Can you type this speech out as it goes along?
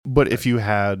But if you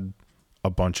had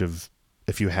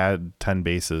if you had 10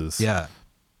 basses, Yeah.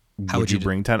 How would you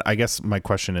bring 10? I guess my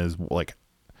question is like,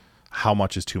 how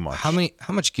much is too much? How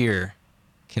much gear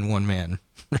can one man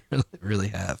really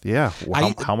have? Yeah.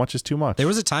 Well, how much is too much? There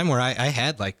was a time where I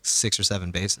had like 6 or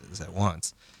 7 basses at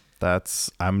once.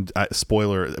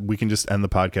 Spoiler. We can just end the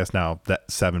podcast now. That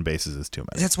 7 basses is too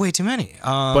many. That's way too many.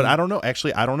 But I don't know.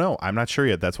 Actually, I don't know. I'm not sure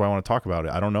yet. That's why I want to talk about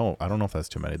it. I don't know. I don't know if that's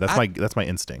too many. That's my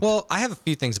instinct. Well, I have a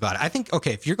few things about it. I think,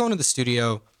 okay, if you're going to the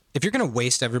studio, if you're going to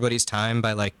waste everybody's time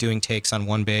by like doing takes on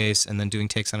one bass and then doing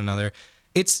takes on another,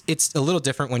 it's a little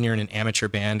different when you're in an amateur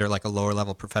band or like a lower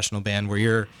level professional band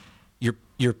where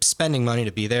you're spending money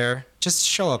to be there. Just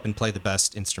show up and play the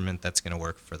best instrument that's going to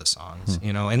work for the songs,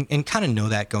 you know, and kind of know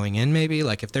that going in. Maybe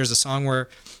like if there's a song where,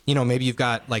 you know, maybe you've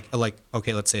got like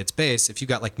okay, let's say it's bass. If you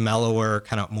got like mellower,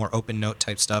 kind of more open note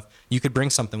type stuff, you could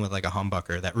bring something with like a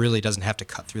humbucker that really doesn't have to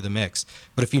cut through the mix.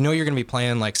 But if you know you're going to be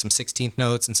playing like some 16th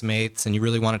notes and some eighths, and you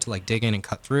really want it to like dig in and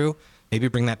cut through, maybe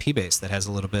bring that P bass that has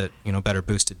a little bit, you know, better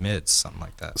boosted mids, something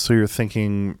like that. So you're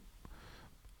thinking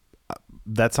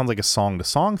that sounds like a song to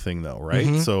song thing though, right?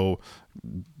 Mm-hmm. So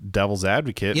devil's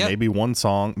advocate, maybe one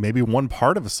song, maybe one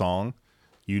part of a song,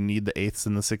 you need the eighths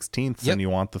and the 16ths and you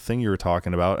want the thing you were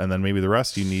talking about. And then maybe the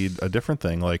rest, you need a different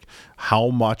thing. Like how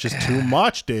much is too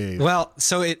much, Dave? Well,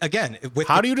 so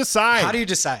how do you decide? How do you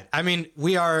decide? I mean,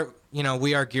 we are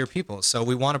gear people. So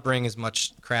we want to bring as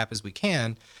much crap as we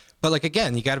can. But like,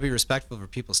 again, you got to be respectful for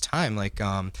people's time. Like,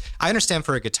 I understand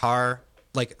for a guitar,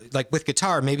 like with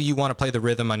guitar, maybe you want to play the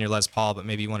rhythm on your Les Paul, but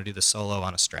maybe you want to do the solo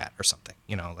on a Strat or something,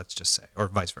 you know, let's just say, or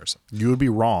vice versa. You would be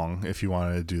wrong if you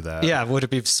wanted to do that. Yeah. Would it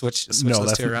be switch no,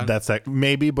 those two around? That's that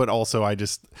maybe, but also I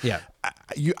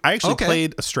actually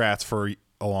played Strats for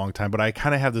a long time, but I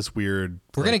kind of have this weird.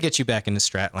 We're gonna get you back into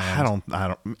Strat land.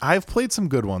 I've played some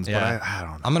good ones, but I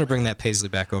don't know. I'm gonna bring that Paisley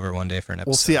back over one day for an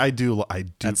episode. Well, see, I do,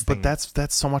 but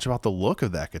that's so much about the look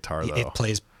of that guitar, though. It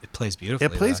plays beautifully.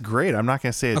 It plays great. I'm not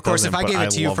gonna say it. Of course, if I gave it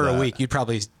to you for a week, you'd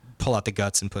probably pull out the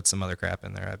guts and put some other crap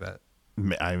in there. I bet.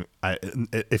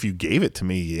 If you gave it to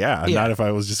me, not if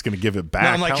I was just going to give it back. No,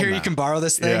 I'm like, here, you can borrow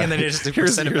this thing, and then you just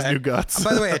send it back. New guts.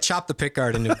 By the way, I chopped the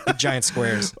pickguard into giant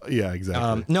squares. Yeah,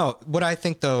 exactly. No, what I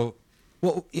think though,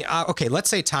 well, okay, let's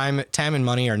say time and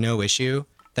money are no issue.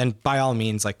 Then by all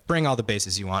means, like bring all the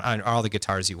basses you want, all the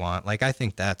guitars you want. Like I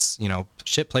think that's, you know,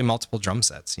 play multiple drum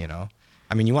sets. You know,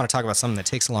 I mean, you want to talk about something that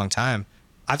takes a long time.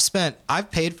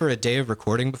 I've paid for a day of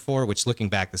recording before, which looking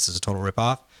back, this is a total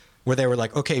ripoff. Where they were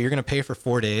like, okay, you're going to pay for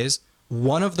 4 days.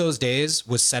 One of those days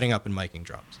was setting up and miking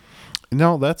drums.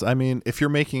 No, if you're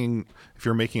making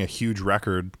a huge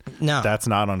record, that's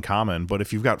not uncommon. But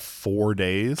if you've got 4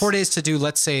 days, 4 days to do,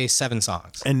 let's say 7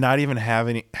 songs, and not even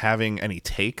having any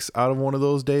takes out of one of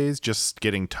those days, just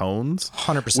getting tones,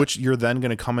 100%, which you're then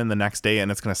going to come in the next day and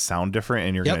it's going to sound different,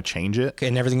 and you're going to change it. Okay,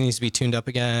 and everything needs to be tuned up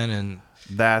again. And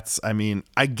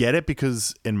I get it,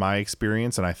 because in my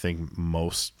experience, and I think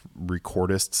most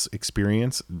recordists'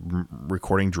 experience,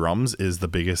 recording drums is the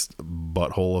biggest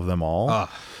butthole of them all.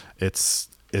 It's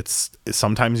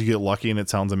sometimes you get lucky and it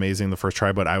sounds amazing the first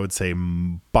try, but I would say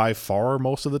by far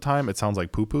most of the time it sounds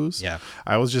like poo-poos. Yeah.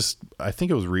 I think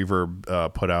it was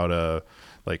Reverb put out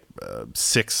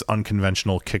 6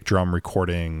 unconventional kick drum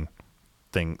recording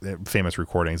famous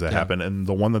recordings that happen, and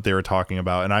the one that they were talking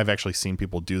about, and I've actually seen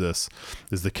people do this,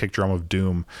 is the Kick Drum of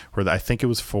Doom, where I think it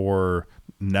was for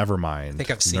Nevermind. I think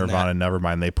I've seen Nirvana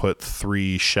Nevermind. They put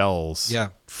 3 shells,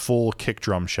 full kick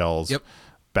drum shells,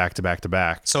 back to back to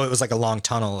back. So it was like a long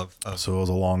tunnel of So it was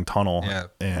a long tunnel,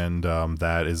 and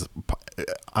that is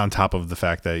on top of the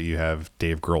fact that you have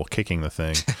Dave Grohl kicking the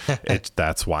thing.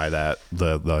 That's why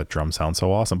the drum sounds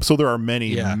so awesome. So there are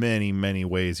many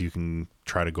ways you can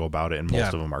try to go about it, and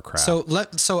most of them are crap.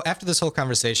 So after this whole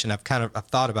conversation, I've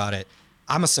thought about it.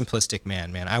 I'm a simplistic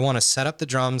man. I want to set up the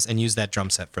drums and use that drum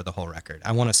set for the whole record.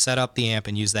 I want to set up the amp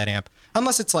and use that amp,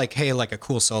 unless it's like, hey, like a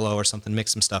cool solo or something,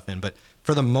 mix some stuff in. But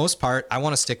for the most part, I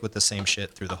want to stick with the same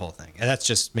shit through the whole thing. And that's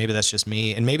just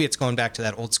me. And maybe it's going back to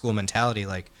that old school mentality.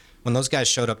 Like when those guys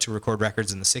showed up to record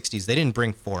records in the 60s, they didn't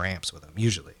bring 4 amps with them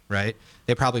usually, right?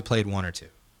 They probably played 1 or 2.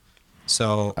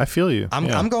 So I feel you. I'm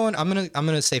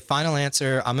gonna say final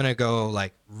answer. I'm gonna go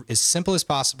like as simple as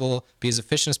possible, be as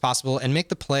efficient as possible, and make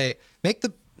the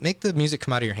music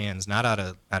come out of your hands, not out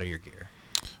of your gear.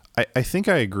 I think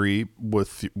I agree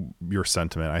with your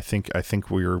sentiment. I think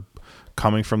we're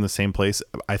coming from the same place.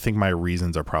 I think my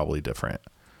reasons are probably different.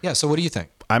 Yeah. So what do you think?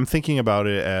 I'm thinking about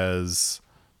it as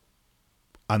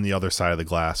on the other side of the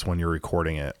glass when you're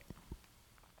recording it,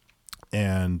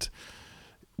 and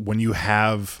when you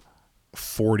have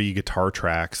 40 guitar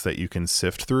tracks that you can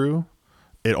sift through,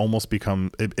 it almost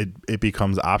it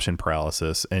becomes option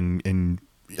paralysis, and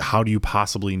how do you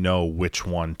possibly know which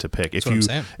one to pick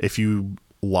if you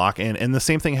lock in? And the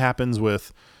same thing happens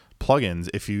with plugins.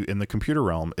 If you, in the computer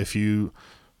realm, if you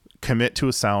commit to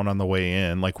a sound on the way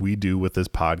in, like we do with this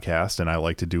podcast, and I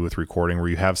like to do with recording, where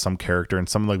you have some character and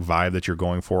some like vibe that you're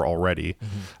going for already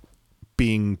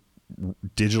being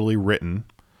digitally written,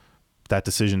 that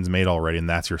decision's made already, and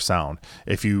that's your sound.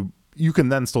 If you can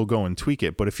then still go and tweak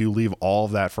it, but if you leave all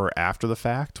of that for after the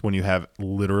fact, when you have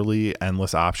literally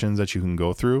endless options that you can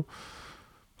go through,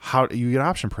 how you get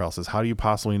option paralysis? How do you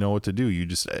possibly know what to do? You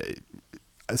just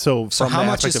so how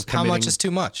much is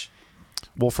too much?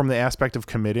 Well, from the aspect of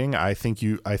committing, I think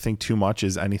too much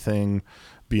is anything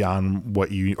beyond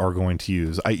what you are going to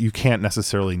use. You can't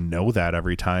necessarily know that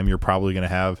every time. You're probably going to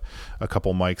have a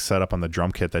couple mics set up on the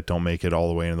drum kit that don't make it all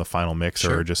the way into the final mix,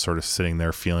 or just sort of sitting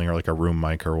there feeling, or like a room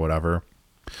mic or whatever.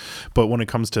 But when it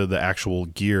comes to the actual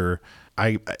gear,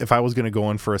 if I was going to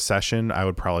go in for a session, I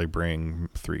would probably bring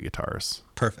 3 guitars.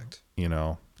 Perfect. You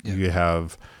know, you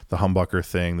have the humbucker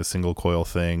thing, the single coil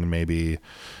thing, maybe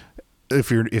if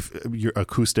you're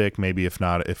acoustic, maybe. If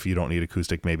not, if you don't need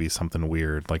acoustic, maybe something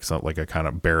weird like a kind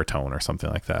of baritone or something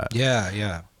like that.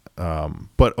 Yeah.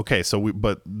 But okay, so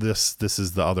this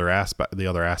is the other aspect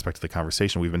of the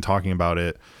conversation. We've been talking about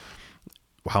it.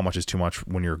 How much is too much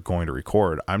when you're going to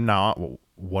record? I'm not.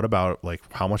 What about like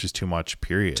how much is too much?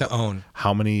 Period. To own.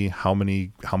 How many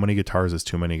guitars is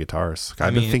too many guitars?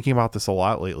 I've been thinking about this a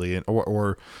lot lately,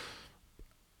 or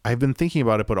I've been thinking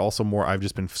about it, but also more, I've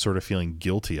just been sort of feeling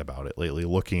guilty about it lately,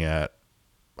 looking at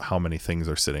how many things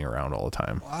are sitting around all the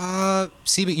time.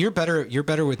 See, but you're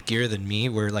better with gear than me,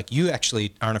 where like you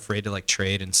actually aren't afraid to like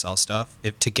trade and sell stuff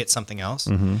to get something else.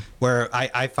 Mm-hmm. Where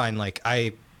I find like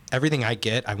everything I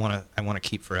get, I want to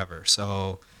keep forever.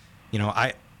 So, you know,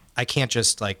 I can't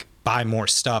just like buy more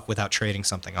stuff without trading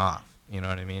something off. You know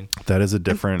what I mean? That is a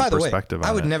different perspective. By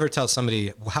the way, I would never tell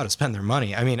somebody how to spend their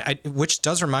money. I mean, which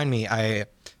does remind me, I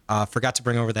forgot to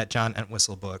bring over that John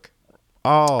Entwistle book.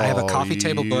 Oh, I have a coffee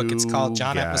table book. It's called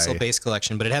John Entwistle Bass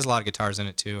Collection, but it has a lot of guitars in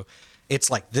it too. It's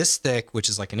like this thick, which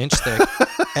is like an inch thick,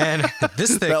 and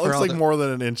this thick. That looks like more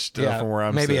than an inch from where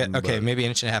I'm sitting. Maybe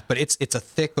an inch and a half, but it's a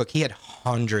thick book. He had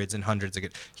hundreds and hundreds of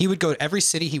He would go to every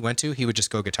city he went to. He would just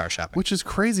go guitar shopping, which is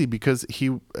crazy because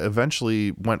he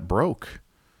eventually went broke.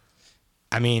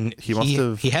 I mean, he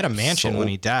had a mansion when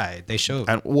he died. They showed.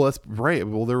 And, well, that's right.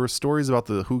 Well, there were stories about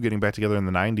the Who getting back together in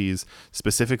the 90s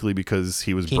specifically because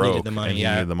he was broke. Needed the money. And he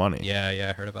needed the money. Yeah,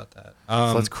 I heard about that.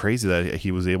 So that's crazy that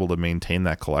he was able to maintain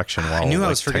that collection while I knew I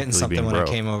was forgetting something when I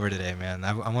came over today, man.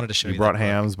 I wanted to show you. You brought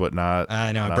hams, but not.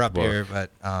 I know, I brought beer,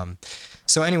 but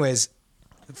so anyways,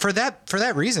 for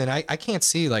that reason, I can't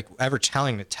see like ever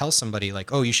tell somebody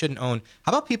like, oh, you shouldn't own.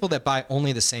 How about people that buy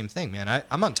only the same thing, man?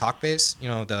 I'm on TalkBass, you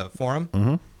know, the forum.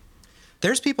 Mm-hmm.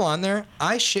 There's people on there,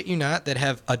 I shit you not, that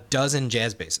have a dozen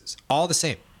jazz basses, all the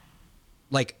same,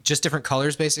 like just different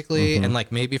colors basically, and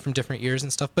like maybe from different years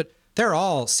and stuff. But they're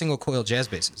all single coil jazz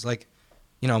basses. Like,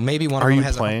 you know, maybe one of them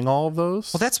has. Are you playing all of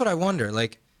those? Well, that's what I wonder.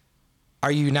 Like,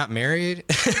 are you not married?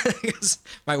 Because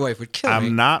my wife would kill me.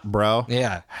 I'm not, bro.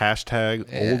 Yeah. Hashtag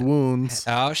old wounds.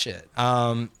 Oh shit.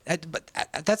 But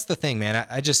that's the thing, man.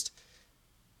 I just.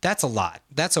 That's a lot.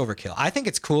 That's overkill. I think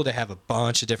it's cool to have a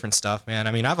bunch of different stuff, man.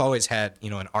 I mean, I've always had,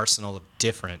 you know, an arsenal of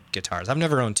different guitars. I've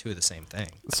never owned 2 of the same thing.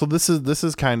 So this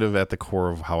is kind of at the core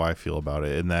of how I feel about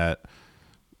it, in that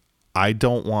I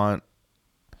want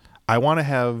to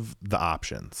have the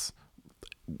options,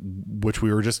 which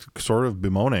we were just sort of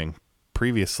bemoaning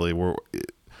previously, where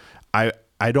I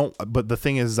don't, but the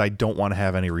thing is I don't want to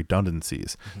have any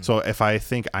redundancies. Mm-hmm. So if I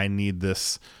think I need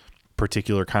this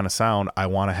particular kind of sound, I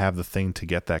want to have the thing to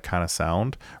get that kind of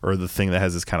sound, or the thing that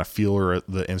has this kind of feel, or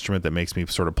the instrument that makes me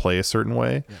sort of play a certain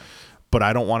way. Yeah. But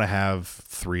I don't want to have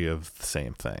 3 of the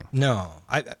same thing. No,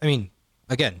 I mean,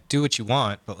 again, do what you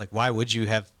want, but like, why would you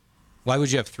have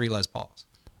 3 Les Pauls?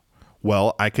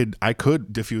 Well, I could,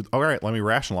 if you, all right, let me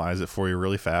rationalize it for you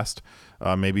really fast.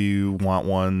 Maybe you want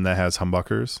one that has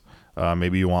humbuckers.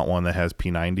 Maybe you want one that has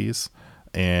P90s,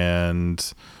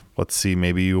 and let's see,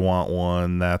 maybe you want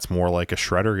one that's more like a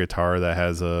shredder guitar that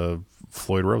has a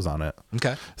Floyd Rose on it.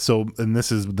 Okay. So, and this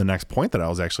is the next point that I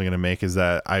was actually going to make, is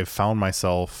that I've found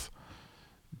myself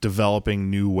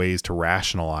developing new ways to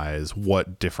rationalize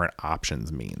what different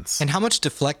options means. And how much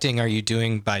deflecting are you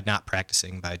doing by not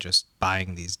practicing, by just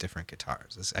buying these different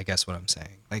guitars? Is, I guess, what I'm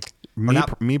saying. Like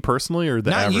me personally, or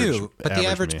the not average, you, but the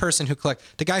average person who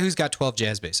the guy who's got 12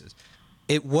 jazz basses.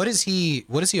 What is he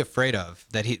afraid of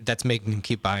that's making him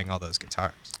keep buying all those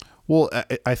guitars? Well,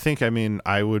 I think, I mean,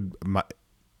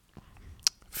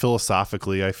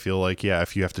 philosophically, I feel like, yeah,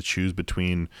 if you have to choose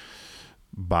between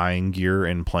buying gear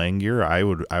and playing gear, I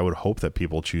would hope that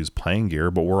people choose playing gear,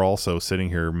 but we're also sitting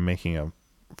here making a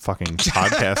fucking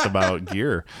podcast about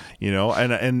gear,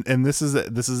 and this is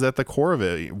at the core of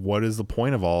it. What is the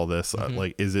point of all of this?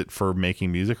 Like, is it for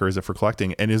making music or is it for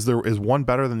collecting? And is one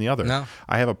better than the other? No.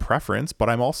 I have a preference, but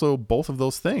I'm also both of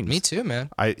those things. Me too, man.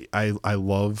 I'm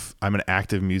an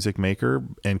active music maker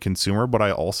and consumer, but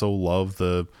I also love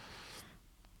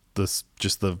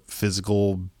just the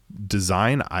physical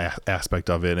design aspect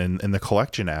of it and the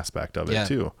collection aspect of it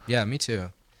too. Yeah, me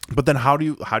too. But then how do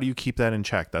you keep that in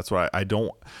check? That's what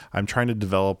I'm trying to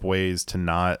develop ways to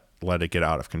not let it get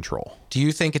out of control. Do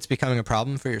you think it's becoming a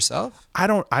problem for yourself? I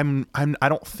don't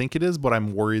think it is, but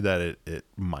I'm worried that it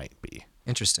might be.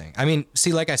 Interesting. I mean,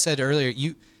 see, like I said earlier,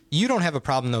 you don't have a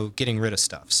problem though getting rid of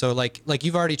stuff. So like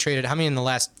you've already traded. How many in the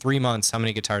last 3 months? How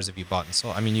many guitars have you bought and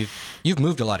sold? I mean, you've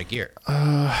moved a lot of gear.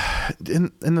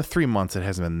 In the 3 months, it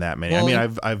hasn't been that many. Well, I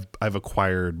mean, I've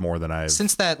acquired more than I've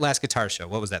since that last guitar show.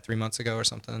 What was that? 3 months ago or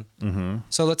something? Mm-hmm.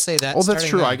 So let's say that. Oh, that's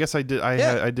true. I guess I did.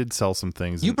 I did sell some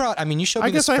things. You brought. I mean, you showed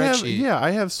me the spreadsheet.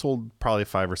 I have sold probably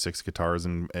 5 or 6 guitars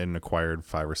and acquired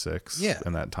 5 or 6.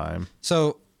 In that time.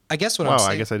 So I guess what I'm saying.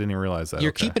 Wow, I guess I didn't even realize that.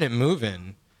 You're keeping it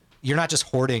moving. You're not just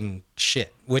hoarding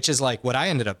shit, which is like what I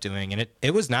ended up doing. And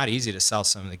it was not easy to sell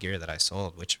some of the gear that I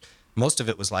sold, which most of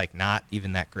it was like not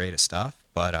even that great of stuff.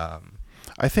 But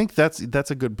I think that's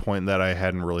a good point that I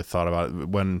hadn't really thought about.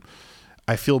 When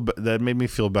I feel that made me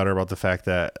feel better about the fact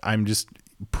that I'm just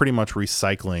pretty much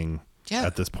recycling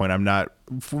at this point. I'm not,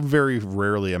 very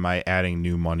rarely am I adding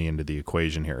new money into the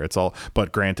equation here. It's all,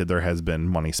 but granted, there has been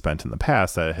money spent in the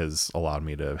past that has allowed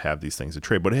me to have these things to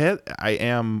trade. But I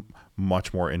am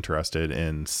much more interested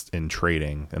in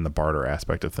trading and the barter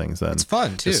aspect of things than it's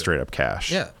fun too. Just straight up cash.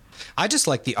 Yeah, I just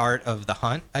like the art of the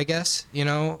hunt, I guess.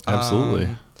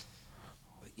 Absolutely.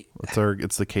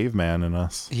 It's the caveman in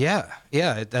us. Yeah,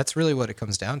 that's really what it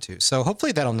comes down to. So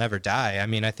hopefully that'll never die. I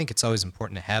mean, I think it's always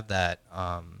important to have that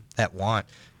want.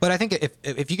 But I think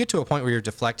if you get to a point where you're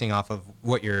deflecting off of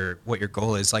what your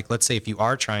goal is, like let's say if you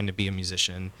are trying to be a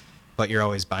musician, but you're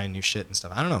always buying new shit and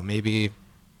stuff. I don't know. Maybe,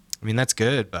 I mean that's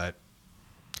good, but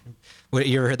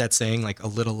you ever heard that saying like a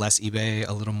little less eBay,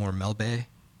 a little more Melbay?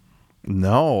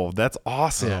 No, that's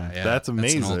awesome. Yeah, that's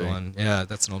amazing. That's an old one. Yeah,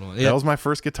 that's an old one. Yeah. That was my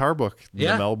first guitar book.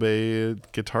 Yeah. The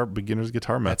Melbay beginner's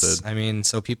guitar method. I mean,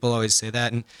 so people always say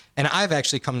that, and I've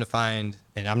actually come to find,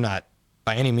 and I'm not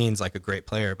by any means like a great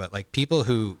player, but like people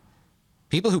who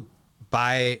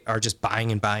are just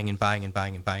buying and buying and buying and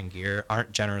buying and buying gear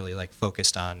aren't generally like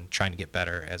focused on trying to get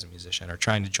better as a musician or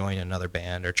trying to join another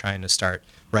band or trying to start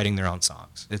writing their own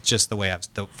songs. It's just the way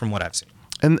from what I've seen.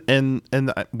 And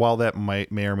while that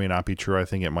may or may not be true, I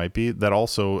think it might be. That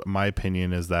also, my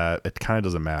opinion is that it kind of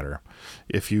doesn't matter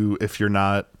if you're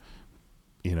not,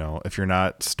 if you're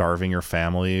not starving your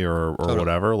family or totally.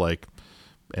 Whatever, like,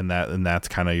 and that's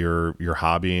kind of your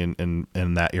hobby and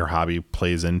that your hobby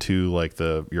plays into like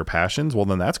your passions. Well,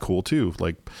 then that's cool too.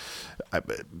 Like,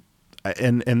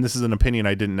 and this is an opinion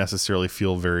I didn't necessarily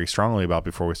feel very strongly about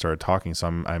before we started talking. So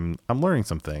I'm learning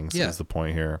some things. Yeah. Is the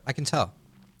point here? I can tell.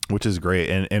 Which is great,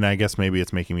 and I guess maybe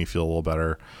it's making me feel a little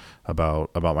better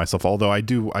about myself. Although I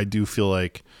do feel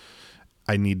like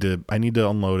I need to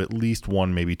unload at least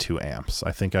 1, maybe 2 amps.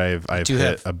 I think I've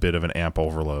hit a bit of an amp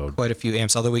overload. Quite a few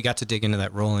amps. Although we got to dig into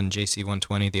that Roland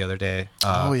JC120 the other day.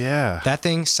 Oh yeah, that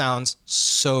thing sounds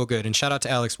so good. And shout out to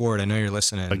Alex Ward. I know you're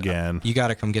listening. Again, you got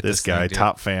to come get this guy. Thing,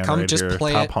 top fan. Come right just here.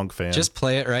 Play top it. Punk fan. Just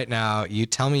play it right now. You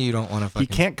tell me you don't want to. He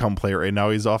can't come play it right now.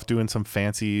 He's off doing some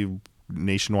fancy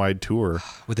nationwide tour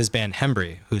with his band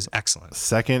Hembry, who's excellent.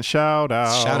 Second shout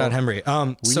out Hembry.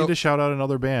 We need to shout out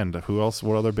another band. Who else?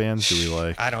 What other bands do we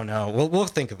like? I don't know. We'll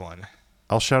think of one.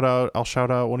 I'll shout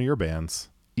out one of your bands,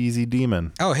 Easy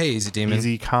Demon. Oh hey, Easy Demon.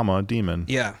 Easy Demon.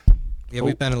 Yeah.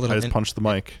 We've been a little. I just punched the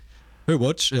mic. Hey,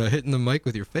 watch hitting the mic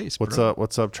with your face. What's bro. up?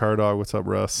 What's up, Chardog? What's up,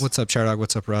 Russ? What's up, Chardog?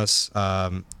 What's up, Russ?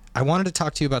 I wanted to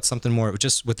talk to you about something more,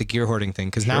 just with the gear hoarding thing,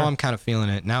 because now I'm kind of feeling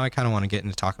it. Now I kind of want to get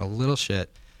into talking a little shit.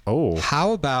 Oh.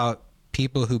 How about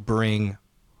people who bring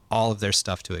all of their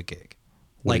stuff to a gig?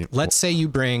 Like, let's say you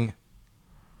bring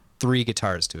 4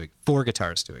 guitars to a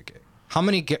gig. How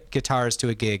many guitars to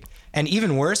a gig? And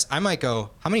even worse, I might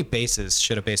go, how many basses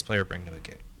should a bass player bring to a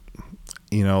gig?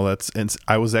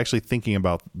 I was actually thinking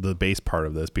about the bass part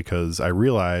of this because I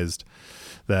realized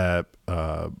that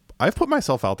I've put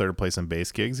myself out there to play some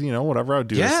bass gigs, whatever I would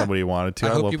do if somebody wanted to.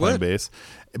 I love playing bass.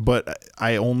 But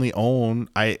I only own,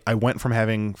 I went from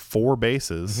having 4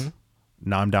 basses,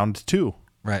 now I'm down to 2.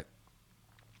 Right.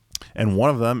 And one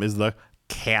of them is the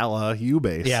Kala U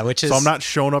bass. Yeah, which so is- I'm not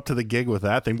showing up to the gig with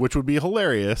that thing, which would be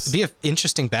hilarious. Be an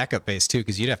interesting backup bass too,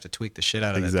 because you'd have to tweak the shit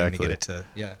out of that thing to get it to.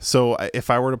 Yeah. So if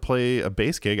I were to play a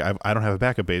bass gig, I don't have a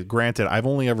backup bass. Granted, I've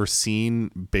only ever seen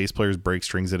bass players break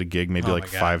strings at a gig maybe like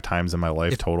 5 times in my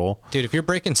life total. Dude, if you're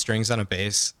breaking strings on a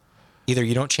bass, either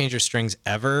you don't change your strings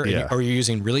ever, or you're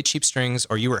using really cheap strings,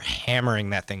 or you were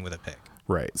hammering that thing with a pick.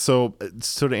 Right. So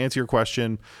to answer your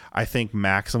question, I think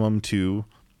maximum 2.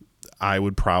 I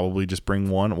would probably just bring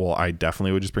one. Well, I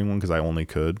definitely would just bring one because I only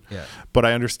could. Yeah. But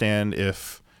I understand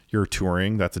if you're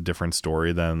touring, that's a different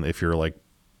story than if you're like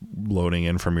loading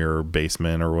in from your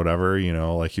basement or whatever, you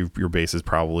know, like your bass is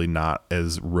probably not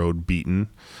as road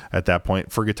beaten at that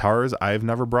point. For guitars, I've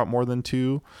never brought more than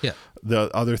 2. Yeah.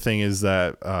 The other thing is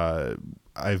that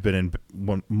I've been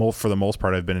in, for the most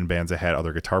part, I've been in bands that had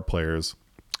other guitar players.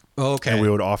 Okay. And we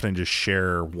would often just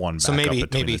share one backup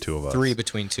between the two of us. 3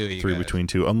 between 2 of you guys. Between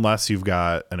 2, unless you've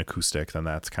got an acoustic, then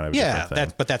that's kind of a different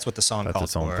thing. But that's what the song that's called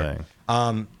its own for.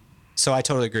 thing. So I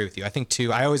totally agree with you. I think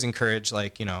 2. I always encourage,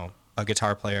 like, you know, a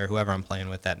guitar player, whoever I'm playing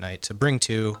with that night, to bring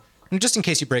 2. And just in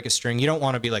case you break a string, you don't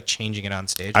want to be like changing it on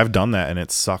stage. I've done that and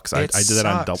it sucks. I did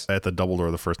that sucks. at the Double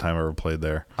Door the first time I ever played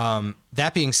there.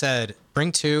 That being said,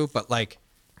 bring 2, but like,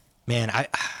 man,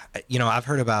 I've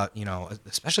heard about, you know,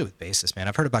 especially with bassists, man,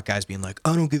 I've heard about guys being like,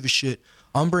 I don't give a shit.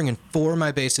 I'm bringing 4 of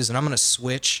my basses and I'm going to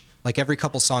switch. Like every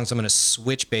couple songs, I'm going to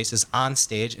switch basses on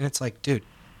stage. And it's like, dude,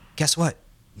 guess what?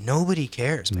 Nobody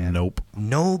cares, man. Nope.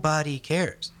 Nobody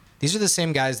cares. These are the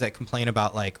same guys that complain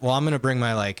about like, well, I'm going to bring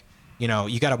my like, you know,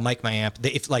 you got to mic my amp.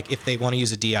 If they want to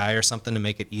use a DI or something to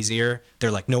make it easier,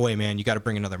 they're like, no way, man, you got to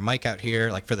bring another mic out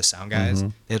here. Like for the sound guys,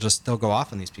 they'll go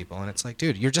off on these people. And it's like,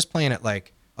 dude, you're just playing at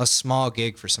like a small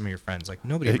gig for some of your friends. Like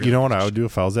nobody really you know what I would do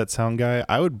if I was that sound guy?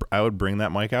 I would bring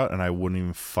that mic out and I wouldn't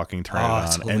even fucking turn it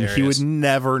on. And he would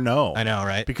never know. I know,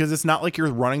 right? Because it's not like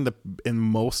you're running in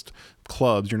most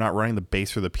clubs, you're not running the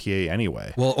bass or the PA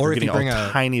anyway. Well, or you're if getting you bring a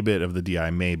tiny bit of the DI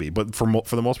maybe, but for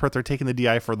the most part, they're taking the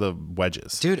DI for the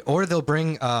wedges. Dude, or they'll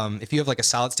bring, if you have like a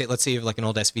solid state, let's say you have like an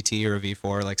old SVT or a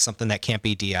V4, like something that can't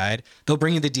be DI'd, they'll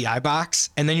bring you the DI box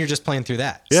and then you're just playing through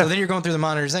that. Yeah. So then you're going through the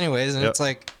monitors anyways, and it's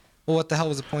like, well, what the hell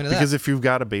was the point of that? Because if you've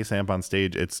got a bass amp on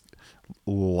stage, it's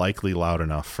likely loud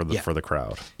enough for the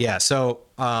crowd. Yeah. So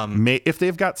if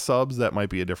they've got subs, that might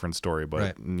be a different story.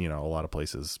 But you know, a lot of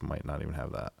places might not even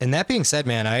have that. And that being said,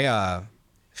 man,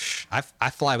 I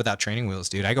fly without training wheels,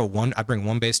 dude. I bring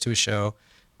one bass to a show.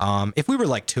 If we were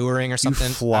like touring or something,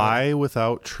 You fly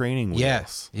without training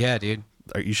wheels. Yeah, dude.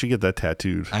 You should get that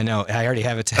tattooed. I know. I already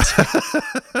have it tattooed.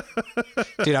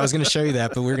 Dude, I was going to show you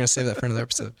that, but we were going to save that for another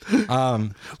episode.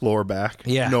 Lower back?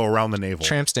 Yeah. No, around the navel.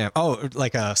 Tramp stamp. Oh,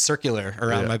 like a circular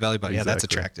around my belly button. Yeah, that's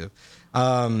attractive.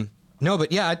 No,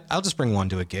 but yeah, I'll just bring one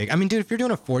to a gig. I mean, dude, if you're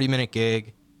doing a 40-minute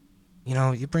gig, you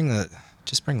know,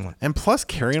 just bring one. And plus,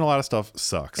 carrying a lot of stuff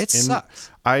sucks. It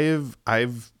sucks.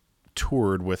 I've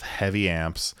toured with heavy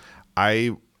amps.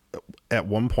 I at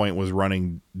one point was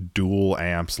running dual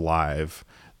amps live.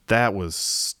 That was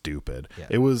stupid. Yeah.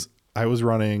 I was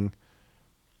running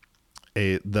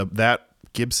that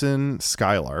Gibson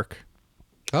Skylark.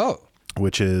 Oh,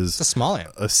 which is a small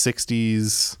amp, a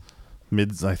 60s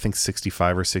I think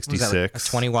 65 or 66. Was that like a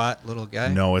 20 watt little guy?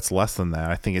 No, it's less than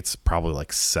that. I think it's probably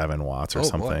like 7 watts or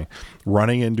something. Boy.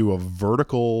 Running into a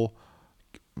vertical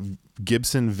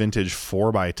Gibson vintage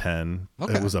 4x10.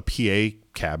 Okay. It was a PA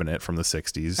cabinet from the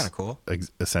 60s. Kind of cool.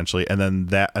 Essentially. And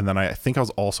then I think I was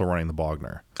also running the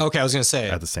Bogner. Okay, I was going to say.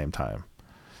 At the same time.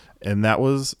 And that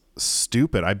was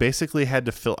stupid. I basically had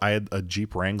to I had a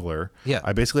Jeep Wrangler. Yeah.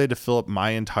 I basically had to fill up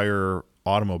my entire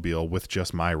automobile with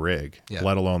just my rig,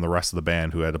 let alone the rest of the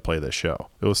band who had to play this show.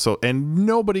 It was and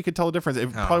nobody could tell the difference.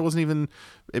 It probably wasn't even,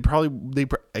 he probably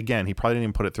didn't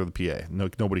even put it through the PA.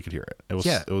 Nobody could hear it.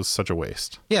 It was such a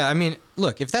waste. Yeah. I mean,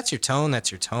 look, if that's your tone,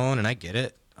 that's your tone. And I get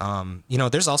it. You know,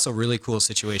 there's also really cool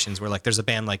situations where like there's a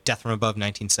band like Death from Above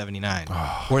 1979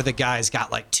 where the guy's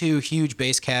got like 2 huge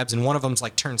bass cabs and one of them's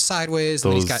like turned sideways.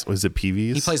 Was it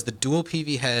PVs? He plays the dual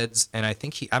PV heads, and I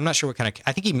think I'm not sure what kind of,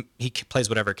 I think he plays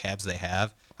whatever cabs they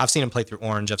have. I've seen him play through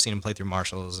Orange, I've seen him play through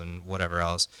Marshalls and whatever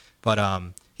else. But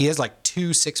he has like 2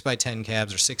 6x10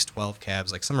 cabs or 612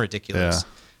 cabs, like some ridiculous. Yeah.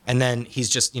 And then he's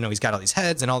just, you know, he's got all these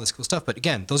heads and all this cool stuff. But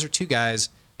again, those are 2 guys,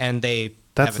 and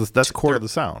that's core of the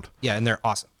sound. Yeah, and they're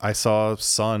awesome. I saw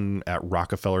Sun at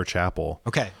Rockefeller Chapel.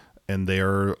 Okay. And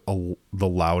they're the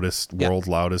world's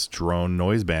loudest drone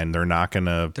noise band. They're not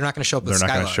gonna show up. They're not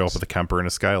gonna show up with a Kemper and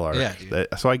a Skylark. Yeah.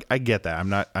 So I get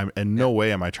that. I'm in no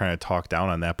way am I trying to talk down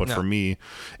on that. But for me,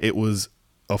 it was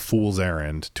a fool's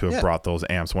errand to have brought those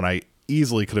amps when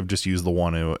easily could have just used the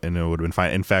one and it would have been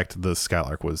fine. In fact, the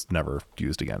Skylark was never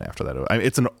used again after that.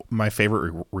 It's my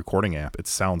favorite recording amp. It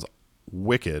sounds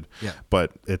wicked,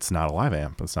 but it's not a live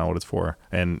amp. That's not what it's for.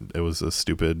 And it was a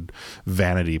stupid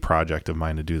vanity project of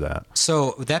mine to do that.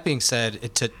 So that being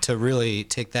said, to really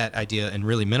take that idea and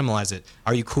really minimalize it,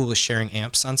 are you cool with sharing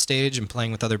amps on stage and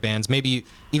playing with other bands? Maybe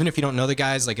even if you don't know the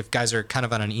guys, like if guys are kind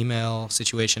of on an email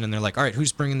situation and they're like, all right,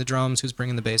 who's bringing the drums? Who's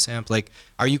bringing the bass amp? Like,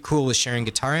 are you cool with sharing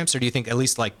guitar amps, or do you think at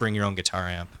least like bring your own guitar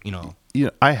amp, you know?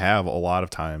 Yeah, I have a lot of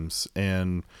times,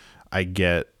 and I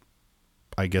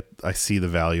see the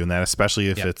value in that, especially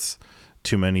if it's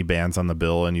too many bands on the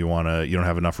bill and you don't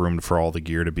have enough room for all the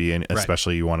gear to be in,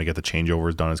 especially you want to get the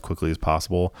changeovers done as quickly as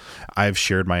possible. I've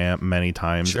shared my amp many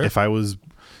times. Sure. If I was,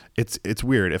 it's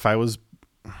weird. If I was,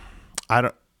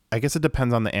 I guess it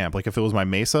depends on the amp. Like if it was my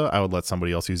Mesa, I would let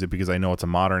somebody else use it because I know it's a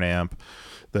modern amp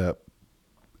that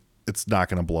it's not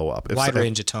going to blow up. Wide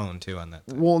range of tone too on that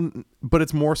thing. Well, but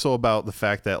it's more so about the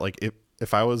fact that like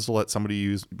if I was to let somebody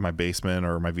use my Bassman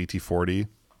or my VT40,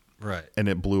 right, and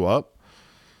it blew up,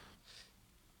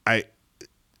 it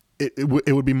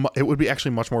would be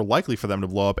actually much more likely for them to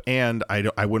blow up, and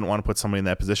I wouldn't want to put somebody in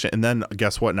that position. And then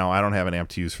guess what? Now I don't have an amp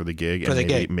to use for the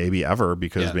gig, maybe ever,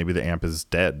 because maybe the amp is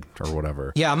dead or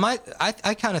whatever. Yeah,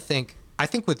 I kind of think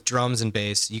with drums and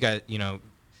bass, you got, you know,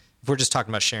 if we're just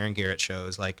talking about sharing gear at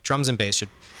shows, like drums and bass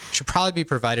should probably be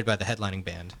provided by the headlining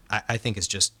band. I think is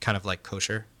just kind of like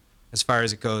kosher as far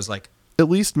as it goes. Like at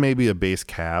least maybe a bass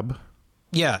cab.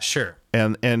 Yeah, sure.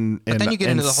 And then you get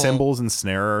into the cymbals whole... and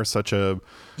snare are such a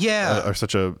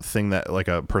thing that, like,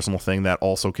 a personal thing that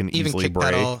also can even easily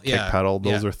break. Kick pedal,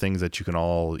 those are things that you can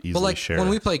all easily share. When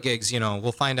we play gigs, you know,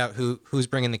 we'll find out who's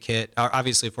bringing the kit.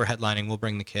 Obviously, if we're headlining, we'll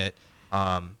bring the kit.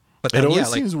 But then, it always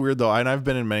seems weird though, and I've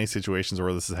been in many situations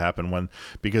where this has happened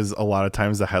because a lot of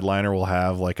times the headliner will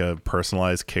have like a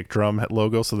personalized kick drum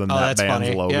logo, so then that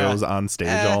band's logo's on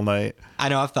stage all night. I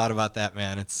know, I've thought about that,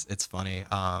 man. It's funny.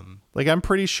 Like I'm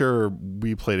pretty sure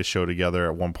we played a show together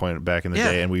at one point back in the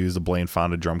day, and we used a Blaine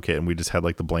Fonda drum kit, and we just had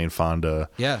like the Blaine Fonda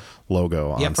logo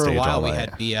on stage. Yeah, for a while we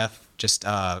had BF just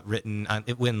written on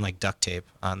it with like duct tape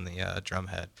on the drum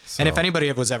head. So. And if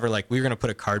anybody was ever like, we were gonna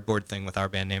put a cardboard thing with our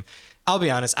band name, I'll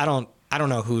be honest, I don't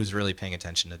know who's really paying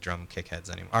attention to drum kick heads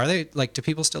anymore. Are they, like, do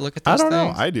people still look at those things? I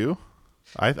don't know. I do.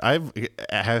 I've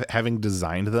having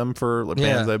designed them for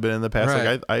bands I've been in the past.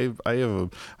 Right.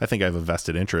 Like I think I have a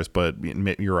vested interest, but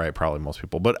you're right. Probably most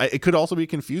people, but it could also be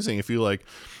confusing if you like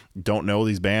don't know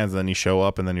these bands, and then you show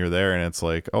up and then you're there and it's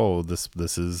like, oh, this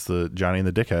is the Johnny and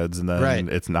the Dickheads, and then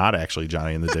it's not actually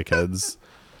Johnny and the Dickheads.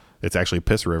 It's actually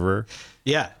Piss River.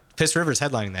 Yeah. Piss River's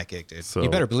headlining that gig, dude. So, you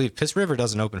better believe Piss River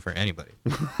doesn't open for anybody.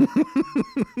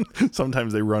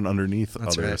 Sometimes they run underneath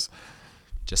others. Right.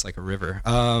 Just like a river.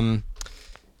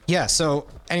 Yeah, so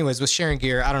anyways, with sharing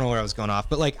gear, I don't know where I was going off,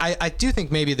 but like I do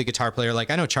think maybe the guitar player, like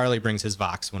I know Charlie brings his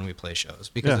Vox when we play shows,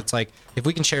 because it's like if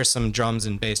we can share some drums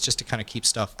and bass just to kind of keep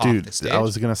stuff off the stage. I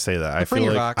was going to say that. I feel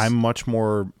like Vox. I'm much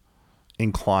more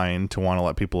inclined to want to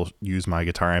let people use my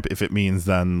guitar amp if it means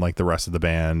then like the rest of the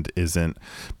band isn't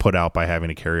put out by having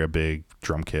to carry a big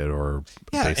drum kit or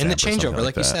bass and the amp changeover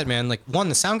like you said, man, like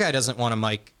the sound guy doesn't want to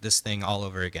mic this thing all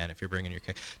over again if you're bringing your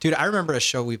kit. Dude, I remember a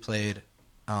show we played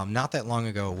not that long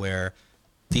ago where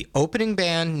the opening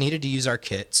band needed to use our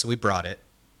kit, so we brought it,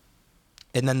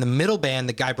 and then the middle band,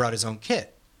 the guy brought his own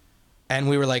kit, and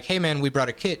we were like, hey man, we brought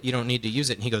a kit, you don't need to use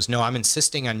it. And he goes, no, I'm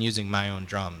insisting on using my own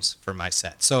drums for my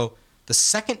set. So the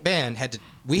second band had to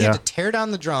tear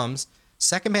down the drums.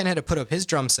 Second band had to put up his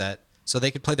drum set so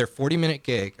they could play their 40-minute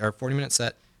gig or 40-minute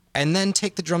set, and then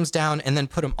take the drums down and then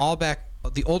put them all back,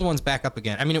 the old ones back up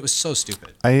again. I mean, it was so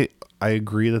stupid. I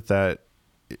agree that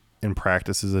in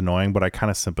practice is annoying, but I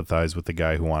kind of sympathize with the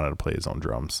guy who wanted to play his own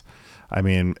drums. I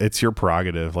mean, it's your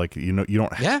prerogative. Like, you know, you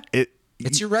don't. Yeah.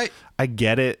 It's your right. I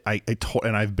get it.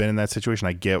 And I've been in that situation.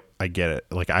 I get it.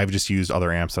 Like, I've just used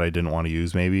other amps that I didn't want to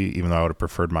use, maybe, even though I would have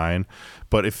preferred mine.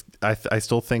 But if I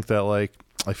still think that, like,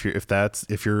 if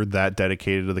you're that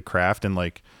dedicated to the craft and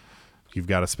like you've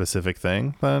got a specific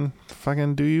thing, then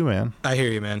fucking do you, man. I hear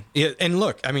you, man. Yeah, and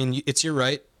look, I mean, it's your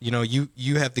right. You know,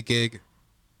 you have the gig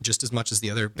just as much as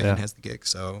the other band has the gig.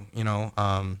 So, you know,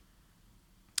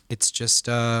 it's just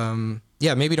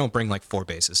maybe don't bring like 4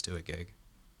 basses to a gig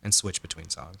and switch between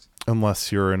songs.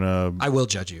 Unless you're in I will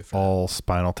judge you for all that.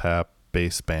 Spinal Tap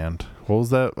bass band. What was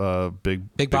that?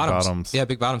 Big Bottoms. Yeah,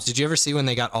 Big Bottoms. Did you ever see when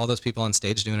they got all those people on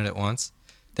stage doing it at once?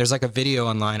 There's like a video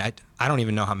online. I don't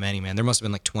even know how many, man. There must have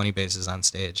been like 20 basses on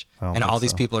stage. And all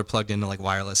these people are plugged into like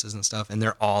wirelesses and stuff, and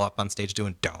they're all up on stage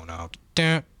doing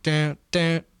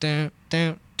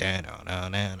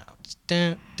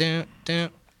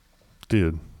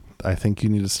Dude, I think you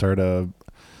need to start a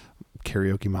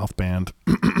karaoke mouth band.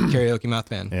 Karaoke mouth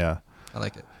band. Yeah. I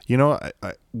like it. You know,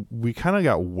 we kind of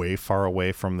got way far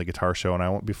away from the guitar show, and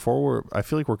I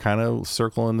feel like we're kind of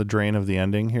circling the drain of the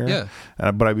ending here.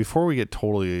 Yeah. But before we get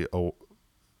totally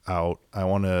out, I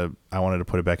wanted to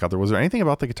put it back out there. Was there anything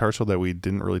about the guitar show that we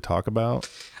didn't really talk about?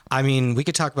 I mean, we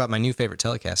could talk about my new favorite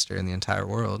Telecaster in the entire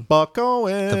world. Buck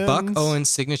Owens. The Buck Owens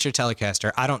Signature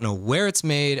Telecaster. I don't know where it's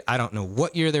made. I don't know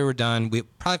what year they were done. We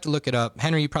probably have to look it up.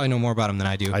 Henry, you probably know more about them than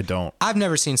I do. I don't. I've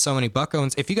never seen so many Buck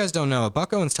Owens. If you guys don't know, a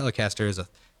Buck Owens Telecaster is a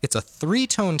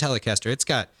 3-tone Telecaster. It's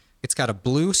got a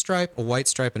blue stripe, a white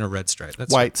stripe, and a red stripe.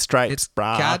 That's white stripes, it's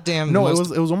brah. Goddamn. No, it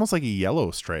was almost like a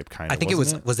yellow stripe kind of. I think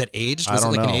was it aged? I Was it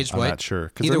don't like know. an aged I'm white? not sure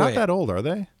because Either they're way, not that old, are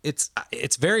they? It's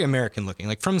very American looking.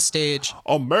 Like from stage,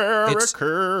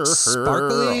 America. it's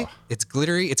sparkly. It's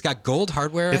glittery. It's got gold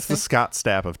hardware. It's the Scott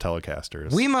Stapp of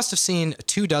Telecasters. We must have seen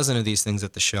 24 of these things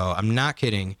at the show. I'm not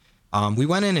kidding. We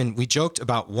went in and we joked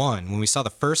about one when we saw the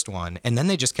first one, and then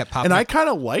they just kept popping and up. I kind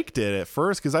of liked it at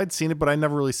first because I'd seen it, but I'd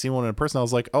never really seen one in person. I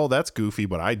was like, oh, that's goofy,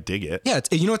 but I dig it. Yeah,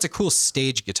 it's a cool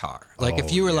stage guitar. Like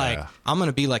if you were like, I'm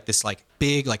gonna be like this like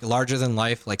big, like larger than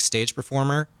life, like stage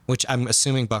performer, which I'm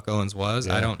assuming Buck Owens was.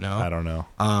 Yeah, I don't know. I don't know.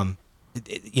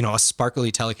 A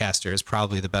sparkly Telecaster is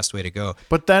probably the best way to go.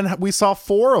 But then we saw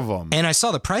 4 of them. And I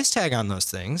saw the price tag on those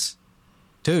things,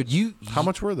 dude. How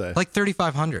much were they? Like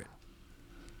 $3,500.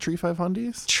 Tree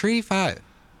 500s? Tree 5.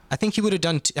 I think he would have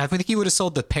done. I think he would have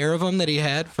sold the pair of them that he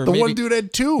had for. The one dude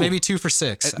had 2. Maybe 2 for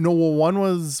 $6. No, well, one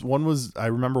was. I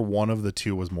remember one of the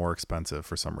 2 was more expensive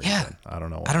for some reason. Yeah. I don't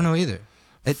know. I don't know either.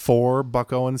 4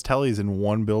 Buck Owens Tellys in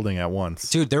one building at once.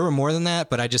 Dude, there were more than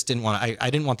that, but I just didn't want. I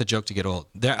didn't want the joke to get old.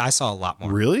 I saw a lot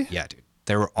more. Really? Yeah, dude.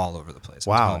 They were all over the place.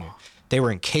 I'm Wow. telling you. They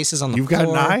were in cases on the You've floor. got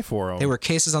an eye for them. They were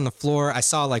cases on the floor. I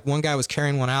saw like one guy was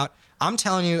carrying one out. I'm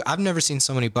telling you, I've never seen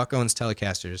so many Buck Owens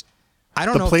Telecasters. I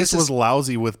don't know. The place was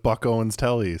lousy with Buck Owens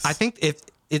Tellys. I think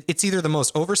it's either the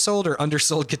most oversold or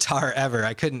undersold guitar ever.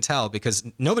 I couldn't tell because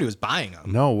nobody was buying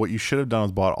them. No, what you should have done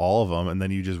was bought all of them, and then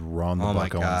you just run the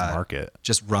Buck Owens market.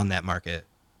 Just run that market.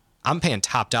 I'm paying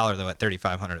top dollar though at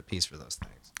 $3,500 a piece for those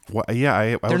things. What? Yeah,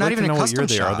 I would not like even to a know what year custom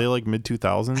they are. shop. Are they like mid 2000s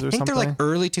or something? I think they're like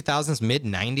early 2000s, mid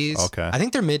 90s. Okay. I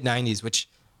think they're mid 90s. Which,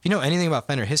 if you know anything about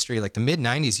Fender history, like the mid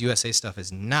 90s USA stuff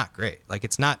is not great. Like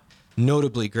it's not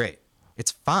notably great.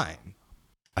 It's fine.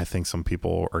 I think some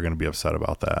people are going to be upset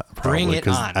about that. Bring it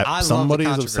on. I love the somebody's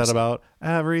upset controversy. about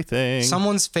everything.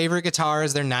 Someone's favorite guitar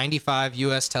is their 95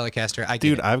 US Telecaster.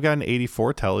 Dude, I've got an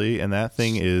 84 Telly, and that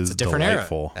thing is it's a different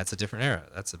delightful. era. That's a different era.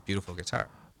 That's a beautiful guitar.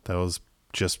 That was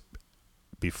just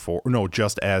as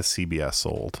CBS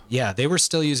sold. Yeah, they were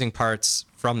still using parts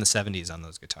from the 70s on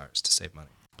those guitars to save money.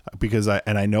 Because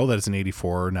I know that it's an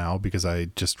 84 now because I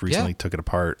just recently took it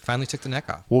apart. Finally took the neck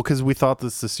off. Well, because we thought the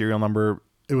serial number.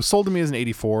 It was sold to me as an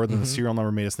 84, then the serial number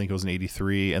made us think it was an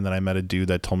 83, and then I met a dude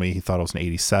that told me he thought it was an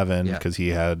 87 because he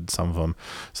had some of them.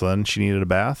 So then she needed a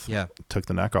bath, took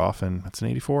the neck off, and it's an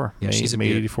 84. Yeah, she's a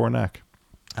made 84 neck.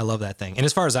 I love that thing. And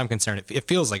as far as I'm concerned, it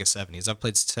feels like a 70s. I've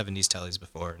played 70s Tellys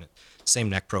before, and same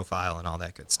neck profile and all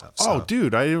that good stuff. So. Oh,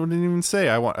 dude, I didn't even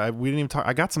say. We didn't even talk.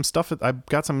 I got some stuff. I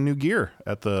got some new gear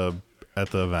at the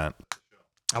event.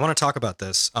 I want to talk about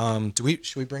this.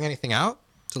 Should we bring anything out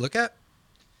to look at?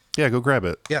 Yeah, go grab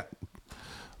it. Yeah.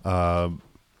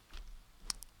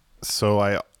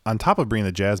 So on top of bringing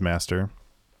the Jazzmaster,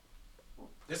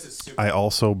 this is super. I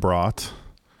also brought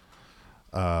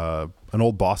an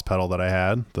old Boss pedal that I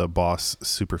had, the Boss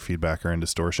Super Feedbacker and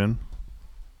Distortion.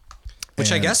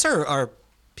 Which I guess are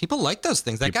people like those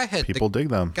things. That guy had people dig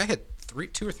them. Guy had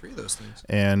 2 or 3 of those things.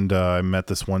 And I met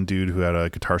this one dude who had a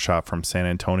guitar shop from San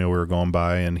Antonio. We were going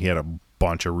by, and he had a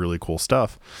bunch of really cool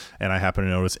stuff. And I happened to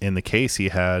notice in the case he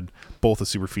had both the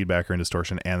Super Feedbacker and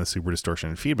Distortion and the Super Distortion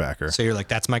and Feedbacker. So you're like,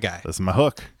 that's my guy. This is my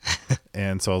hook.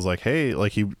 And so I was like, hey,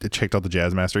 like he checked out the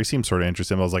Jazzmaster. He seemed sort of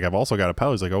interested. I was like, I've also got a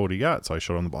pedal. He's like, oh, what do you got? So I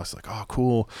showed him the Boss. He's like, oh,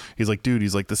 cool. He's like, dude,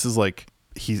 he's like, this is like,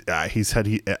 he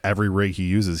said every rig he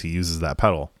uses that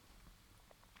pedal.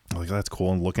 I was like, that's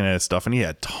cool. And looking at his stuff, and he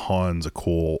had tons of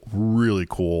really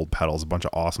cool old pedals, a bunch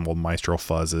of awesome old Maestro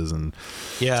fuzzes and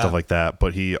stuff like that.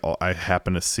 But I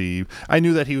happened to see, I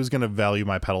knew that he was going to value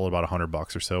my pedal at about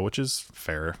 $100 or so, which is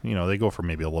fair. You know, they go for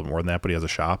maybe a little more than that, but he has a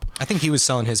shop. I think he was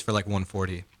selling his for like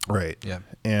 $140. Right. Yeah.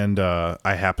 And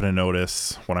I happen to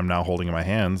notice what I'm now holding in my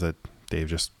hands that Dave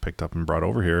just picked up and brought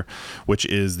over here, which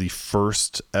is the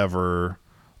first ever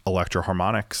Electro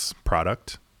Harmonix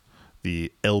product,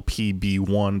 the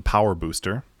LPB1 Power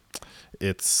Booster.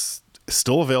 It's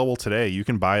still available today. You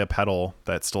can buy a pedal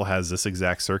that still has this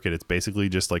exact circuit. It's basically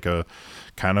just like a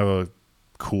kind of a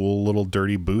cool little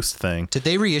dirty boost thing. Did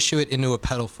they reissue it into a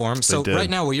pedal form? So did. right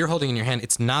now, what you're holding in your hand,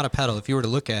 it's not a pedal. If you were to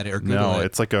look at it or Google No, it,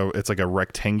 it's like a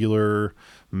rectangular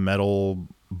metal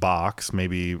box,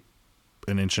 maybe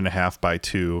an inch and a half by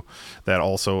 2, that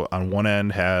also on one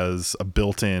end has a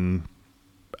built-in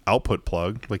output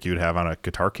plug like you'd have on a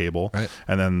guitar cable, right.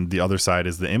 And then the other side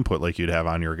is the input like you'd have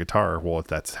on your guitar. Well,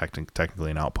 that's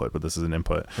technically an output, but this is an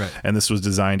input, right. And this was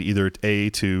designed either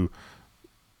to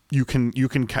you can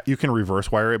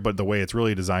reverse wire it, but the way it's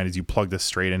really designed is you plug this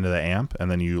straight into the amp, and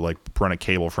then you like run a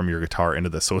cable from your guitar into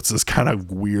this. So it's this kind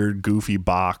of weird, goofy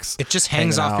box. It just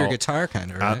hangs off your guitar, kind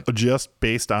of, right? Just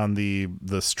based on the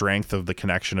strength of the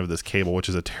connection of this cable, which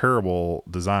is a terrible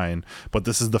design. But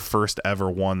this is the first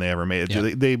ever one they ever made.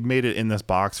 Yeah. They made it in this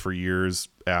box for years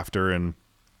after, and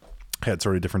had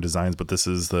sort of different designs, but this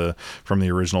is from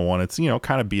the original one. It's,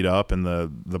 kind of beat up, and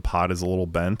the pod is a little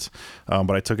bent,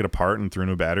 but I took it apart and threw a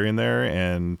new battery in there,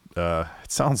 and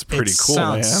it sounds pretty cool,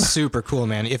 man. It sounds super cool,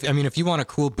 man. If you want a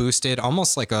cool boosted,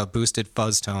 almost like a boosted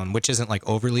fuzz tone, which isn't like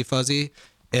overly fuzzy,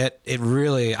 it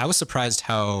really, I was surprised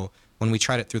how when we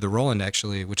tried it through the Roland,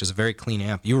 actually, which is a very clean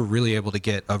amp, you were really able to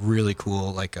get a really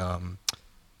cool, like,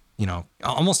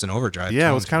 almost an overdrive.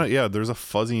 Yeah, it was kind of, there's a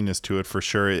fuzziness to it for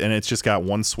sure. And it's just got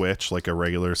one switch, like a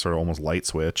regular sort of almost light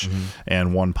switch,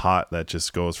 and one pot that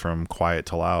just goes from quiet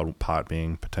to loud, pot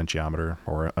being potentiometer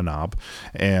or a knob.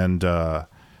 And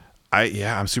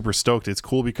I'm super stoked. It's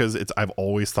cool because I've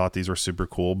always thought these were super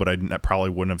cool, but I probably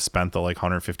wouldn't have spent the like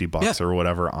 $150 or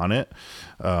whatever on it.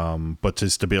 But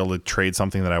just to be able to trade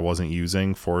something that I wasn't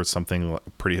using for something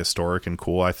pretty historic and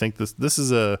cool, I think this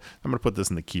is I'm going to put this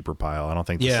in the keeper pile. I don't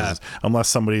think this is, unless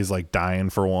somebody's like dying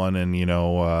for one, and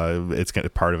it's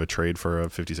part of a trade for a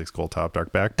 56 Gold Top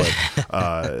Dark Back. But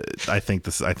I think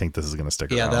this is going to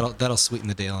stick around. Yeah, that'll sweeten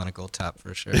the deal on a Gold Top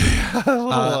for sure.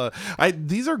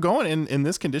 These are going in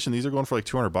this condition. These are going for like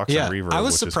 $200 on Reverb. I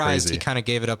was surprised he kind of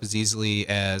gave it up as easily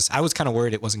as I was. Kind of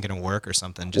worried it wasn't going to work or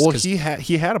something. Just well, he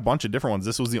had a bunch of different ones.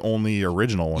 This was the only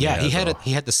original one. Yeah, he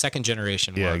had the second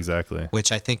generation one. Yeah, exactly.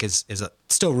 Which I think is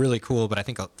still really cool, but I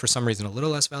think for some reason a little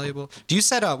less valuable. Do you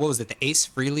said what was it, the Ace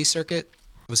Frehley circuit?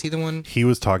 Was he the one? He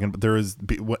was talking, but there was,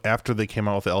 after they came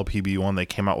out with the LPB one, they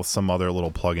came out with some other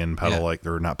little plug-in pedal,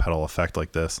 or not pedal effect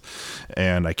like this,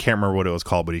 and I can't remember what it was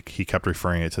called, but he kept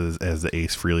referring it to as the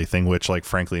Ace Frehley thing, which like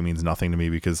frankly means nothing to me,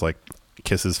 because like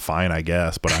Kiss is fine, I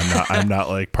guess, but I'm not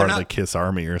like part of the Kiss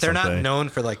army or something. They're not known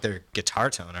for like their guitar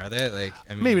tone, are they? Like,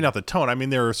 maybe not the tone. I mean,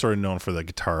 they're sort of known for the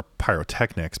guitar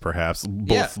pyrotechnics, perhaps,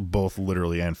 both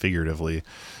literally and figuratively.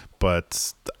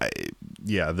 But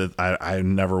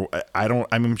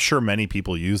I'm sure many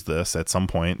people use this at some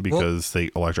point because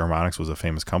Electro Harmonix was a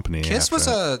famous company. Kiss was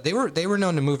they were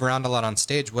known to move around a lot on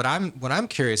stage. What I'm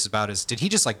curious about is, did he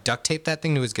just like duct tape that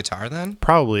thing to his guitar then?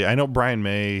 Probably. I know Brian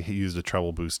May, he used a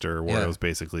treble booster where it was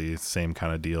basically the same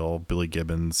kind of deal. Billy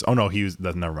Gibbons. Oh no,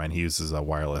 never mind. He uses a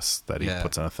wireless that he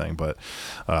puts in a thing. But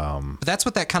that's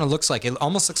what that kind of looks like. It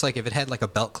almost looks like if it had like a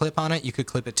belt clip on it, you could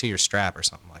clip it to your strap or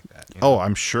something like that. Oh,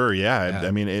 I'm sure. Yeah.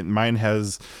 I mean, mine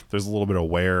there's a little bit of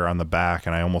wear on the back,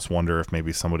 and I almost wonder if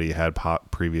maybe somebody had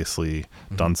previously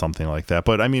done something like that.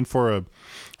 But I mean, for a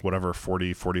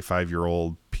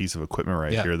 45-year-old piece of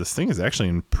equipment here, this thing is actually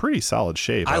in pretty solid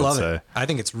shape. I love it. I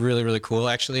think it's really, really cool,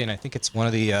 actually, and I think it's one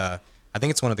of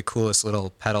the coolest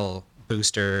little pedal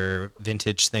booster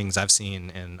vintage things I've seen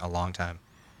in a long time.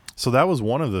 So that was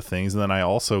one of the things, and then I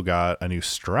also got a new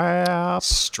strap.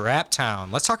 Strap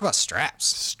Town. Let's talk about straps.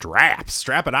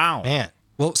 Strap it on, man.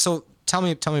 Well, so tell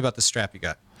me about the strap you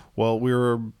got. Well, we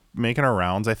were making our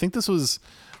rounds. I think this was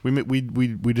we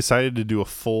decided to do a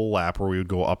full lap where we would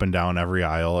go up and down every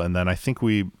aisle, and then I think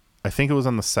it was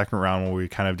on the second round where we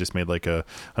kind of just made like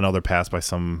another pass by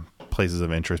some places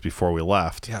of interest before we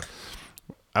left. Yeah.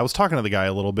 I was talking to the guy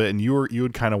a little bit, and you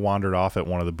had kind of wandered off at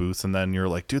one of the booths, and then you're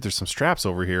like, dude, there's some straps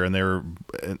over here, and they're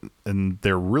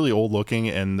really old looking,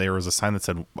 and there was a sign that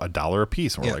said $1 a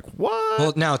piece, and we're like, what?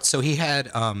 Well, now, so he had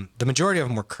the majority of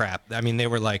them were crap. I mean, they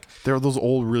were those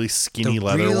old really skinny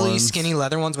leather ones. Really skinny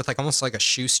leather ones with like almost like a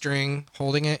shoestring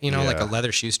holding it, like a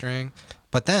leather shoestring.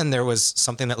 But then there was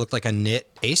something that looked like a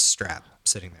knit Ace strap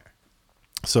sitting there.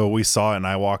 So we saw it, and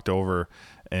I walked over,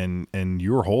 and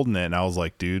you were holding it, and I was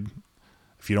like, dude,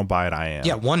 if you don't buy it, I am.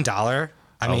 Yeah, $1.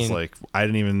 I mean, was like,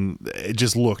 it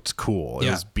just looked cool. It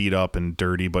was beat up and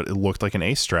dirty, but it looked like an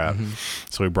Ace strap. Mm-hmm.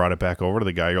 So we brought it back over to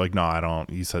the guy. You're like, no, I don't.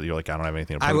 You said, you're like, I don't have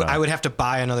anything to put it on. I would have to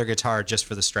buy another guitar just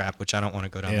for the strap, which I don't want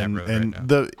to go down that road and right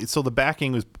now. So the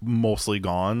backing was mostly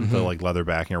gone, the like leather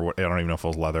backing, or what, I don't even know if it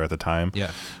was leather at the time.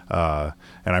 Yeah.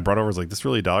 And I brought over, I was like, this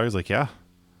really $1? He's like, yeah.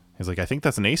 He's like, I think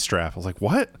that's an Ace strap. I was like,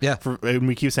 what? Yeah. And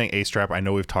we keep saying Ace strap. I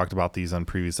know we've talked about these on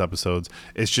previous episodes.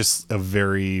 It's just a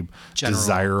very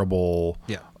desirable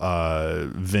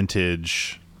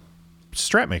vintage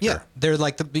strap maker. Yeah, they're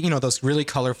like those really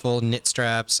colorful knit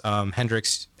straps.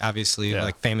 Hendrix obviously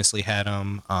like famously had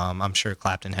them. I'm sure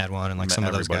Clapton had one, and like some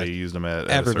of those guys. Everybody used them at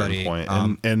a certain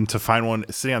point. And to find one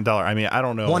sitting on $1, I mean, I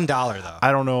don't know. $1 though.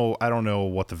 I don't know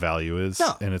what the value is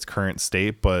in its current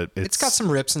state, but it's got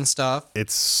some rips and stuff.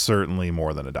 It's certainly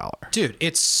more than $1. Dude,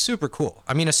 it's super cool.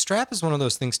 I mean, a strap is one of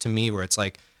those things to me where it's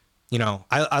like,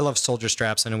 I love Soldier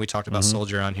straps. I know we talked about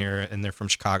Soldier on here, and they're from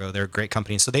Chicago. They're a great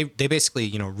company. So they basically,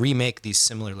 remake these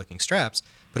similar looking straps.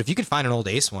 But if you can find an old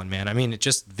Ace one, man, I mean, it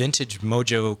just vintage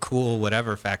mojo, cool,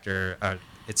 whatever factor,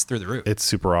 it's through the roof. It's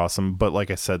super awesome. But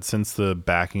like I said, since the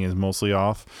backing is mostly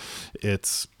off,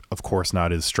 it's of course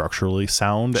not as structurally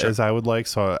sound as I would like.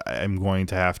 So I'm going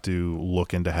to have to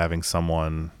look into having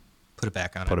someone put it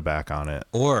back on it.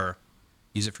 Or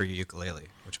use it for your ukulele.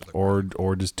 Or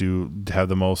just have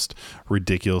the most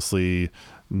ridiculously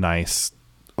nice,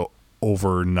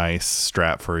 over nice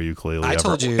strap for a ukulele. I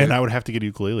told you, and I would have to get a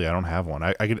ukulele. I don't have one.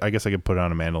 I guess I could put it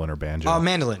on a mandolin or banjo. Oh,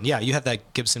 mandolin. Yeah, you have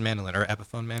that Gibson mandolin or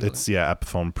Epiphone mandolin. It's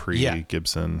Epiphone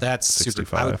pre-Gibson. That's 65.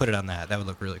 super. I would put it on that. That would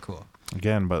look really cool.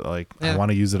 Again, but I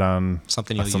want to use it on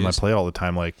something I play all the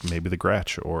time, like maybe the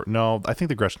Gretsch. Or no, I think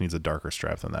the Gretsch needs a darker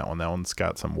strap than that one. That one's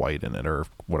got some white in it or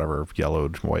whatever,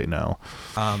 yellowed white now.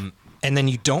 And then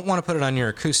you don't want to put it on your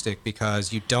acoustic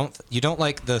because you don't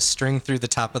like the string through the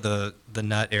top of the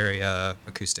nut area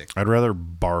acoustic. I'd rather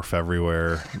barf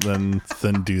everywhere than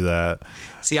do that.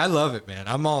 See, I love it, man.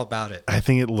 I'm all about it. I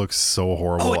think it looks so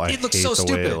horrible. I hate the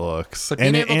way it looks. But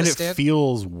and it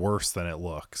feels worse than it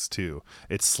looks too.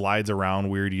 It slides around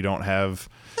weird. You don't have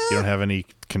any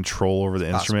control over the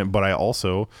instrument, but I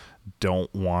also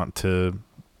don't want to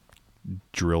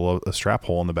drill a strap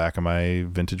hole in the back of my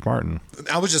vintage Martin.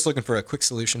 I was just looking for a quick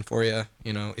solution for you,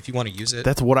 if you want to use it.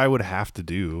 That's what I would have to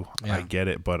do. Yeah. I get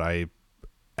it, but I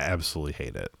absolutely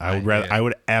hate it. I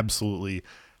would absolutely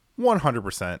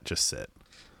 100% just sit.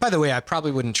 By the way, I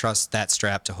probably wouldn't trust that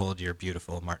strap to hold your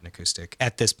beautiful Martin acoustic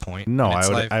at this point. No,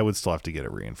 I would still have to get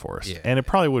it reinforced. Yeah. And it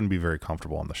probably wouldn't be very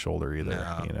comfortable on the shoulder either,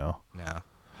 No.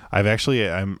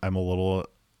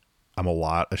 I'm a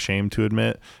lot ashamed to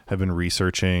admit, have been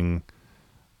researching,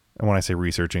 and when I say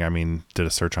researching, I mean did a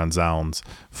search on Zounds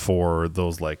for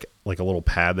those like a little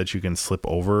pad that you can slip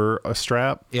over a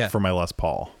strap for my Les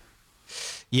Paul.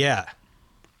 Yeah.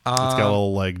 It's got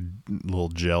little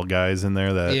gel guys in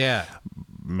there that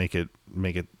make it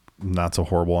not so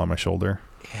horrible on my shoulder.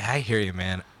 Yeah, I hear you,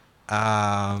 man.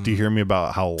 Do you hear me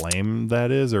about how lame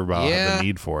that is or about the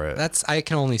need for it? I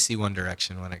can only see one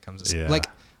direction when it comes to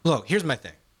look, here's my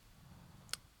thing.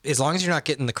 As long as you're not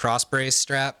getting the cross brace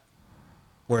strap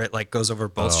where it goes over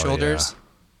both shoulders,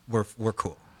 we're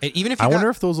cool. And even if I wonder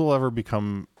if those will ever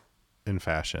become in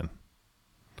fashion.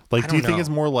 Do you think it's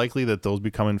more likely that those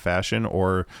become in fashion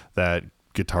or that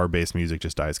guitar-based music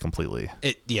just dies completely?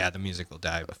 The music will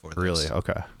die before those. Really?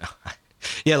 Okay.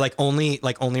 Yeah, only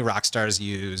rock stars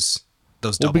use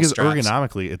those double straps. Because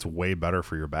ergonomically, it's way better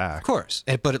for your back. Of course,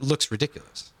 but it looks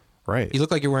ridiculous. Right. You look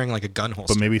like you're wearing a gun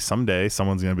holster. But maybe someday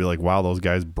someone's going to be like, wow, those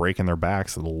guys breaking their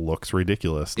backs. It looks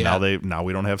ridiculous. Yeah. Now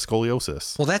we don't have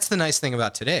scoliosis. Well, that's the nice thing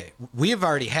about today. We have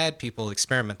already had people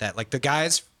experiment that. Like the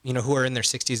guys, who are in their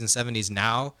 60s and 70s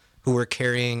now, who are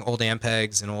carrying old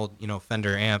Ampegs and old,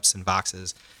 Fender amps and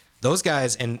Voxes. Those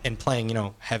guys and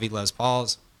playing, heavy Les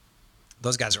Pauls,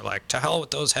 those guys are like, to hell with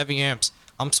those heavy amps.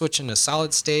 I'm switching to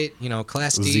solid state,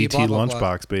 Class D. ZT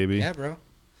Lunchbox, baby. Yeah, bro.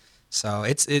 So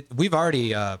we've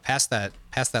already passed that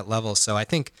level. So I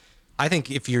think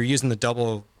if you're using the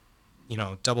double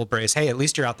brace, hey, at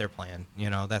least you're out there playing.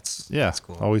 That's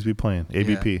cool. Always be playing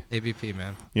ABP. Yeah, ABP,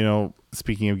 man.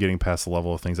 Speaking of getting past the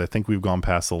level of things, I think we've gone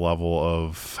past the level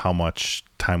of how much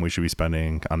time we should be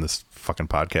spending on this fucking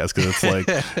podcast because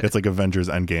it's like Avengers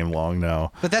Endgame long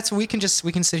now. But that's we can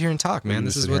sit here and talk, man.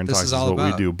 This is what this is all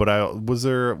about. We do. But was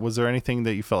there anything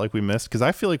that you felt like we missed? Because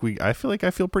I feel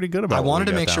pretty good about. I wanted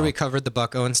to make sure we covered the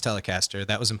Buck Owens Telecaster.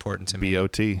 That was important to me.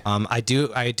 BOT. I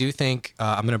do think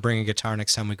I'm gonna bring a guitar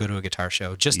next time we go to a guitar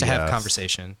show just to have a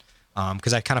conversation.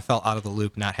 Because I kind of felt out of the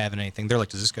loop not having anything. They're like,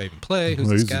 does this guy even play? Who's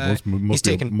this guy? Must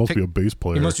be a bass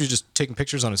player. He must be just taking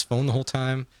pictures on his phone the whole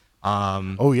time.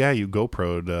 Oh yeah, you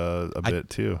GoPro'd a bit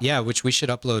too. Yeah, which we should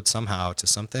upload somehow to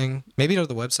something. Maybe to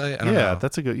the website. I don't know. Yeah,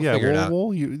 that's a good. Yeah, figure it out.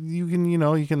 well, you can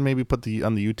you can maybe put the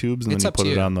on the YouTubes and It's then you up put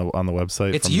to it you. on the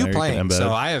website. It's From you there playing, can embed.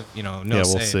 so I have no Yeah, we'll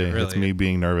say. see. Really. It's me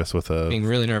being nervous with a being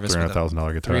really nervous with a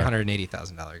 $300,000 guitar.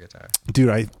 $380,000 guitar.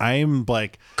 Dude, I'm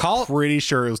like Call- pretty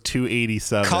sure it was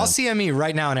 287. Call CME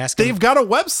right now and ask them. They've got a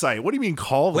website. What do you mean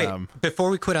call Wait, them? before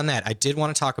we quit on that, I did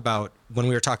want to talk about when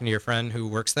we were talking to your friend who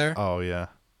works there. Oh yeah,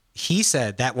 He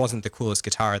said that wasn't the coolest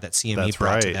guitar that CME that's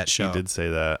brought right. to that show. He did say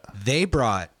that. They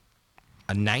brought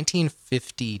a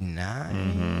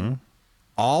 1959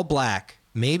 all black,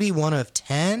 maybe one of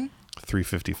 10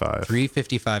 355.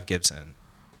 355 Gibson.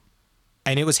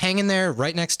 And it was hanging there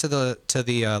right next to the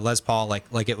Les Paul,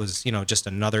 like it was, just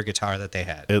another guitar that they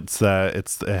had. It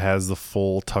has the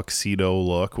full tuxedo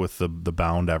look with the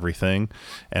bound everything,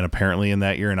 and apparently in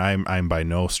that year, and I'm by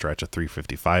no stretch a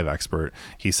 355 expert.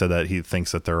 He said that he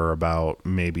thinks that there are about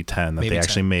maybe 10 that Maybe they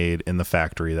actually 10. made in the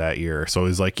factory that year. So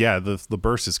he's like, yeah, the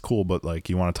Burst is cool, but like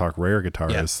you want to talk rare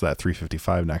guitars, Yeah. that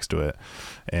 355 next to it,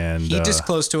 and He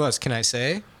disclosed to us, can I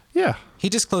say? yeah, He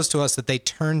disclosed to us that they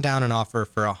turned down an offer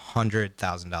for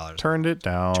 $100,000. turned it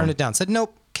down. Turned it down. Said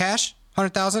nope, cash,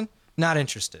 100,000, not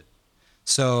interested.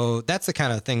 So that's the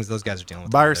kind of things those guys are dealing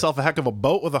with. Buy yourself a heck of a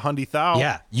boat with $100,000.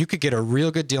 Yeah, you could get a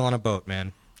real good deal on a boat,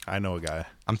 man. I know a guy.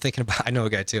 I know a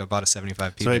guy too. I bought a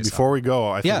 75 PJ. So hey, before we go,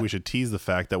 I think Yeah. we should tease the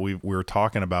fact that we were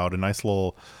talking about a nice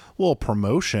little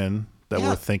promotion that Yeah.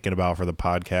 we're thinking about for the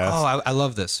podcast. Oh, I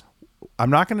love this. I'm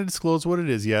not going to disclose what it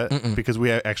is yet because we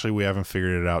haven't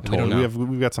figured it out We don't totally. know.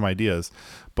 We've got some ideas,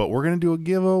 but we're going to do a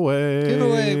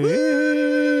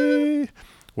giveaway.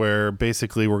 Where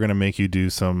basically we're going to make you do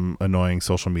some annoying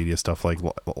social media stuff like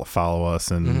follow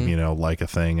us and like a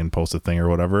thing and post a thing or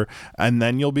whatever, and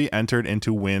then you'll be entered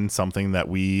into win something that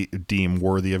we deem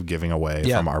worthy of giving away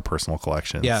Yeah. from our personal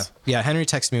collections. Yeah. Henry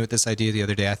texted me with this idea the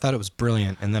other day. I thought it was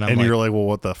brilliant, and then I'm And like, you're like, well,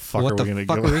 what the fuck what are the we going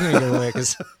to fuck give are we away? gonna give away?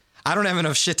 Because I don't have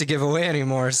enough shit to give away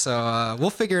anymore. So we'll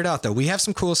figure it out though. We have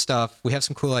some cool stuff. We have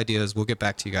some cool ideas. We'll get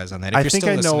back to you guys on that. If I you're think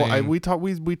still I know.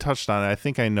 listening- We touched on it. I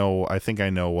think I know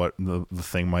what the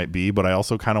thing might be, but I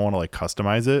also kind of want to like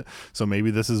customize it. So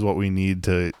maybe this is what we need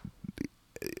to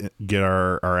get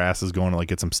our asses going to like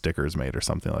get some stickers made or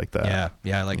something like that.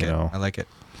 Yeah. I like You it. know. I like it.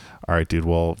 All right, dude.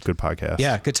 Well, good podcast.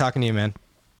 Yeah. Good talking to you, man.